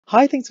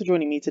Hi, thanks for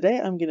joining me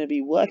today. I'm going to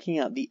be working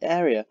out the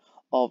area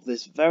of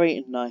this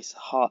very nice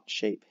heart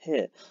shape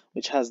here,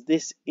 which has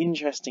this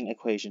interesting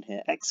equation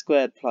here, x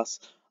squared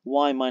plus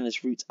y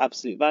minus root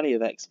absolute value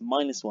of x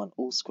minus 1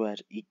 all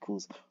squared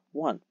equals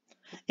 1.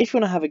 If you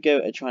want to have a go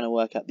at trying to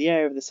work out the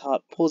area of this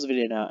heart, pause the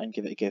video now and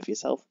give it a go for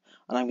yourself,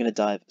 and I'm going to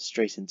dive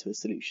straight into a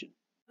solution.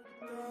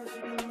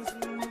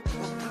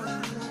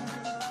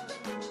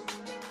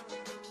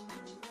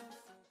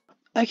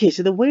 Okay,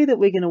 so the way that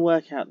we're going to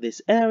work out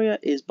this area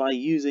is by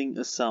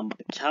using some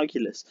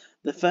calculus.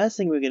 The first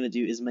thing we're going to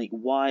do is make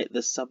y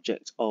the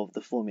subject of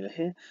the formula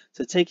here.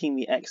 So taking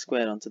the x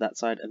squared onto that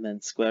side and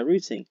then square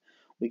rooting,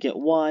 we get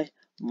y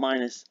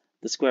minus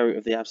the square root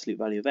of the absolute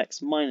value of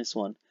x minus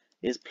 1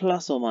 is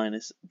plus or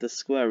minus the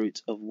square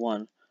root of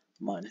 1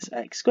 minus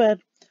x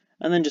squared.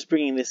 And then just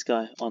bringing this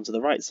guy onto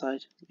the right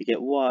side, we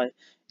get y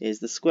is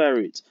the square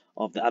root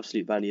of the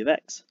absolute value of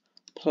x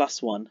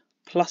plus 1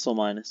 plus or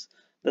minus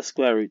the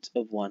square root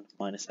of 1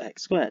 minus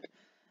x squared.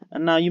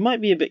 And now you might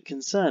be a bit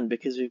concerned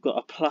because we've got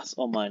a plus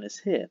or minus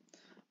here.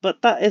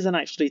 But that isn't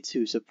actually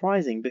too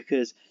surprising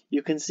because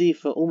you can see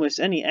for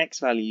almost any x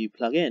value you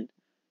plug in,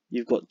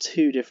 you've got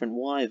two different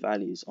y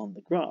values on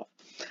the graph.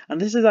 And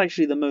this is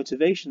actually the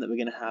motivation that we're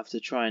going to have to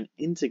try and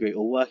integrate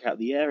or work out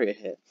the area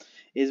here,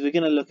 is we're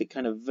going to look at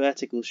kind of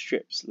vertical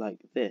strips like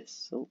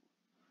this,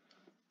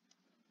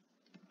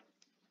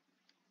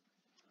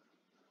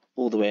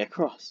 all the way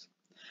across.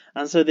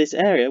 And so this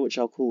area, which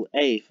I'll call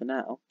A for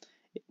now,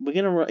 we're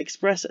going to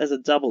express as a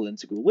double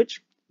integral,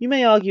 which you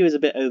may argue is a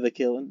bit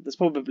overkill, and there's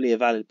probably a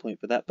valid point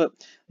for that, but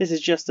this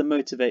is just to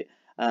motivate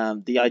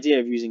the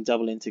idea of using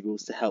double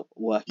integrals to help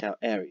work out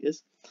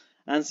areas.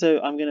 And so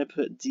I'm going to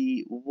put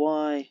dy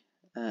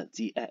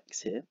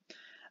dx here.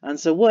 And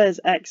so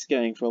where's x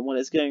going from? Well,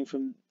 it's going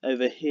from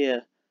over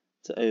here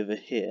to over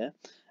here.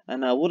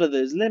 And now what are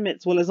those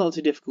limits? Well, it's not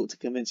too difficult to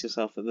convince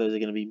yourself that those are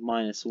going to be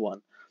minus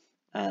 1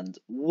 and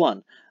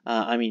 1.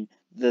 I mean,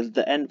 the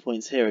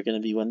endpoints here are going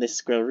to be when this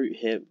square root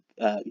here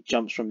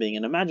jumps from being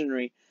an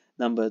imaginary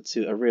number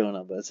to a real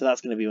number. So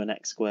that's going to be when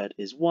x squared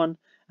is 1,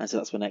 and so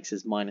that's when x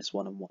is minus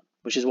 1 and 1,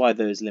 which is why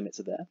those limits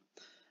are there.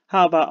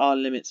 How about our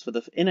limits for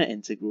the inner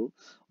integral?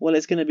 Well,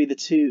 it's going to be the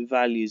two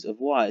values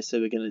of y, so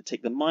we're going to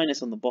take the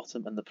minus on the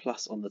bottom and the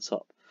plus on the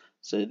top.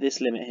 So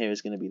this limit here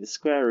is going to be the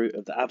square root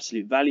of the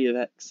absolute value of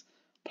x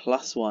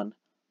plus 1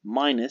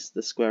 minus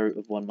the square root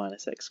of 1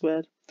 minus x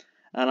squared.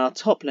 And our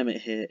top limit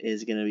here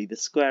is going to be the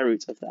square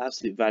root of the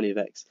absolute value of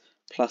x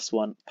plus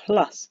 1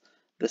 plus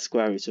the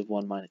square root of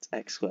 1 minus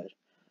x squared.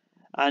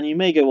 And you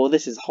may go, well,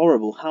 this is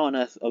horrible. How on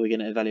earth are we going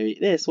to evaluate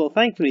this? Well,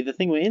 thankfully, the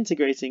thing we're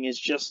integrating is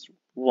just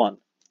 1.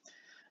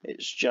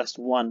 It's just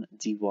 1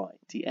 dy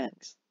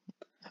dx.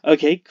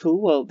 Okay,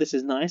 cool. Well, this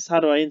is nice. How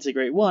do I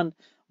integrate 1?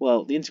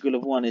 Well, the integral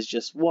of 1 is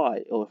just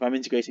y. Or if I'm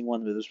integrating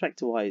 1 with respect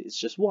to y, it's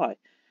just y.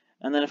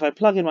 And then if I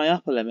plug in my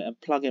upper limit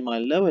and plug in my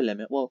lower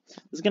limit, well,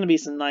 there's going to be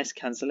some nice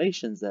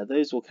cancellations there.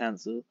 Those will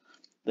cancel,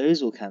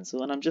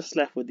 and I'm just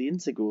left with the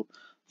integral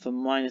from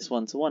minus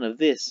 1 to 1 of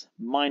this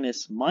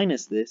minus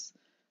this,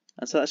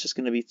 and so that's just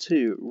going to be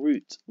 2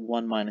 root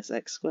 1 minus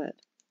x squared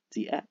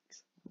dx.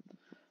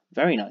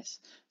 Very nice.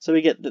 So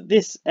we get that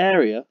this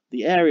area,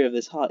 the area of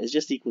this heart, is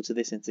just equal to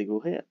this integral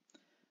here.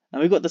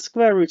 And we've got the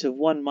square root of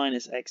 1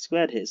 minus x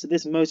squared here, so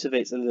this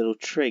motivates a little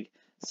trig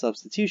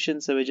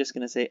substitution, so we're just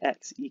going to say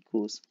x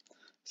equals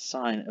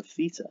sine of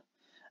theta,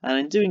 and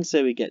in doing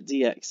so we get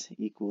dx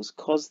equals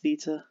cos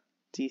theta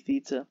d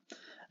theta,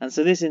 and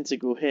so this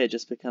integral here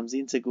just becomes the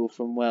integral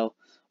from, well,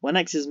 when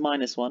x is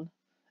minus 1,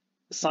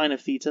 sine of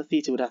theta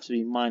would have to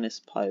be minus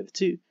pi over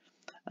 2,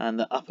 and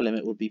the upper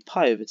limit would be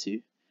pi over 2,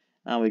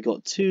 and we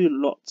got two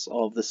lots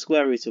of the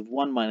square root of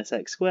 1 minus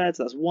x squared,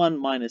 so that's 1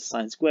 minus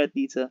sine squared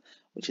theta,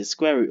 which is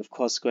square root of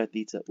cos squared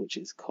theta, which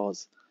is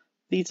cos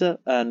theta,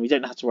 and we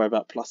don't have to worry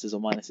about pluses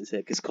or minuses here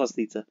because cos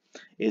theta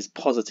is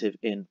positive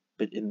in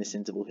this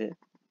interval here.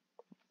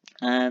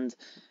 And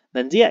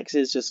then dx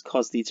is just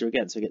cos theta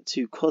again, so we get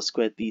 2 cos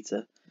squared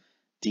theta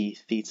d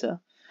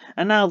theta.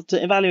 And now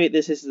to evaluate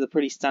this is a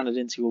pretty standard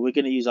integral. We're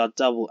going to use our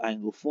double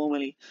angle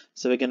formulae,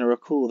 so we're going to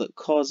recall that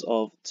cos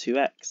of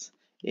 2x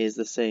is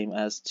the same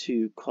as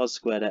 2 cos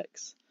squared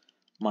x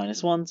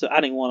minus 1, so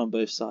adding 1 on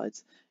both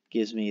sides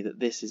gives me that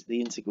this is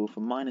the integral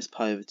from minus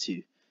pi over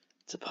 2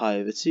 to pi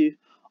over 2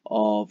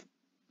 of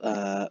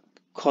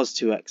cos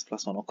 2x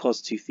plus 1, or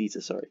cos 2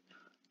 theta, sorry,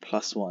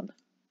 plus 1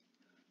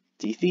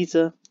 d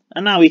theta.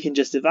 And now we can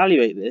just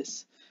evaluate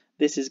this.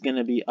 This is going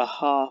to be a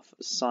half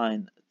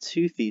sine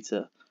 2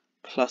 theta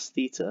plus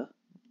theta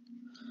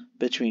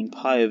between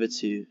pi over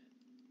 2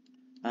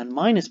 and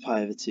minus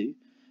pi over 2.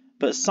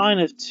 But sine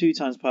of 2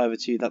 times pi over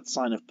 2, that's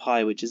sine of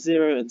pi, which is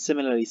 0, and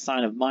similarly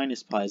sine of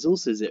minus pi is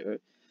also 0.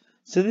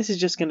 So this is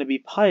just going to be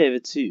pi over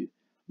 2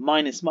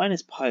 minus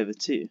pi over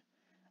 2.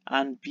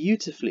 And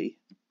beautifully,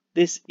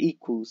 this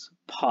equals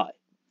pi,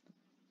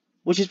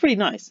 which is pretty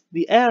nice.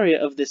 The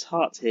area of this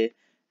heart here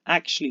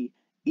actually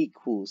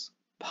equals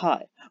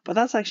pi. But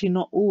that's actually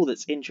not all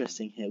that's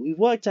interesting here. We've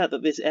worked out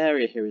that this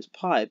area here is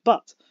pi,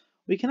 but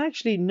we can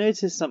actually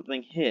notice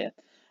something here.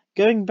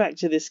 going back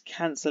to this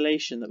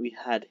cancellation that we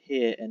had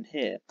here and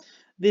here,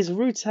 this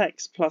root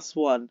x plus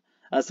 1,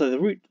 so the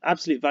root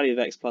absolute value of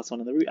x plus 1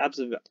 and the root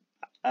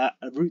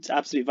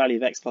absolute value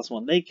of x plus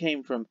 1, they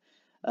came from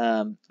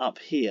up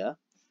here.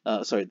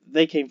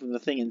 They came from the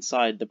thing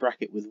inside the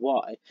bracket with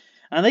y,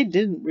 and they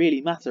didn't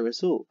really matter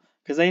at all,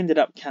 because they ended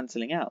up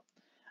cancelling out.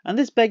 And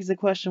this begs the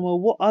question, well,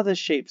 what other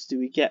shapes do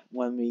we get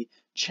when we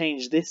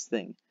change this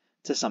thing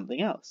to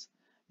something else?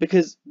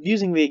 Because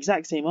using the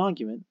exact same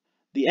argument,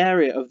 the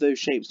area of those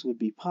shapes would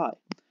be pi.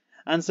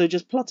 And so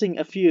just plotting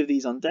a few of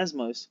these on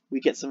Desmos, we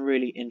get some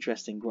really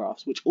interesting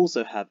graphs, which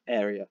also have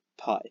area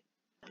pi.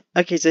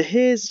 Okay, so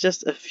here's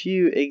just a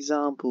few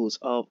examples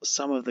of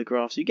some of the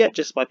graphs you get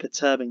just by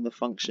perturbing the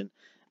function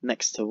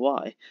next to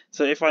y.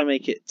 So if I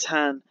make it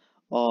tan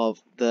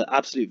of the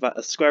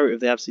square root of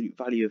the absolute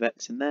value of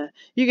x in there,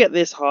 you get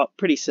this heart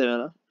pretty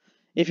similar.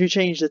 If you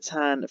change the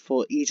tan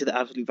for e to the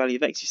absolute value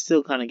of x, you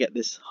still kind of get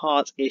this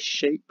heart-ish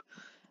shape.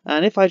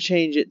 And if I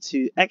change it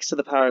to x to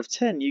the power of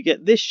 10, you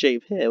get this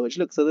shape here, which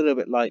looks a little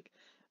bit like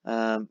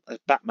a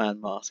Batman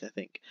mask, I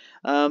think.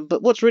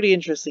 But what's really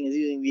interesting is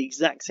using the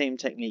exact same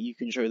technique, you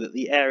can show that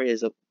the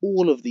areas of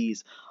all of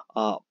these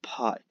are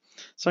pi.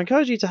 So I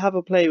encourage you to have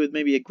a play with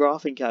maybe a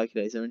graphing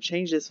calculator and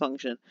change this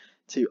function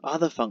to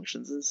other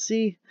functions and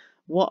see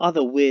what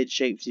other weird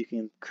shapes you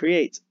can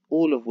create,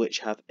 all of which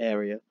have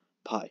area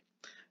pi.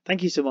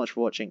 Thank you so much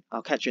for watching.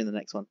 I'll catch you in the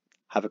next one.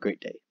 Have a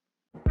great day.